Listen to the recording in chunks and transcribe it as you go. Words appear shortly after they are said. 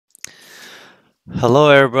Hello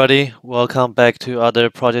everybody, welcome back to other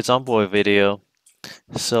Project Zomboid video.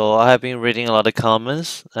 So I have been reading a lot of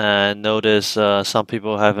comments and noticed some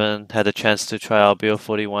people haven't had a chance to try out Build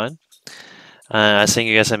 41. And I think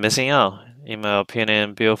you guys are missing out. In my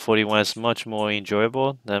opinion, Build 41 is much more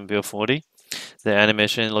enjoyable than Build 40. The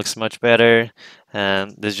animation looks much better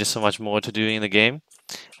and there's just so much more to do in the game.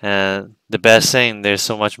 And the best thing, there's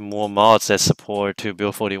so much more mods that support to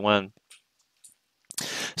Build 41.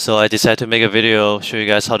 So I decided to make a video show you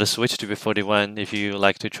guys how to switch to B41 if you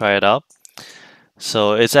like to try it out.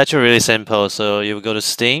 So it's actually really simple. So you will go to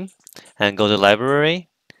Steam and go to Library,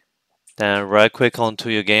 then right click onto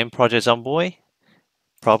your game Project Zomboid,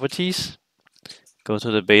 Properties, go to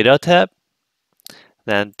the Beta tab,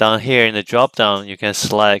 then down here in the drop down you can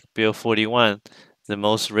select Build 41, the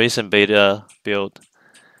most recent beta build.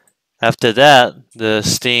 After that, the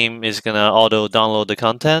Steam is gonna auto download the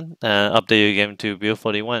content and update your game to Build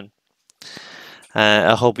 41.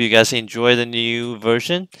 I hope you guys enjoy the new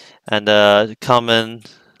version and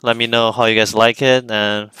comment. Let me know how you guys like it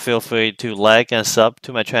and feel free to like and sub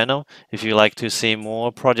to my channel if you like to see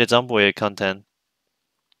more Project Zomboid content.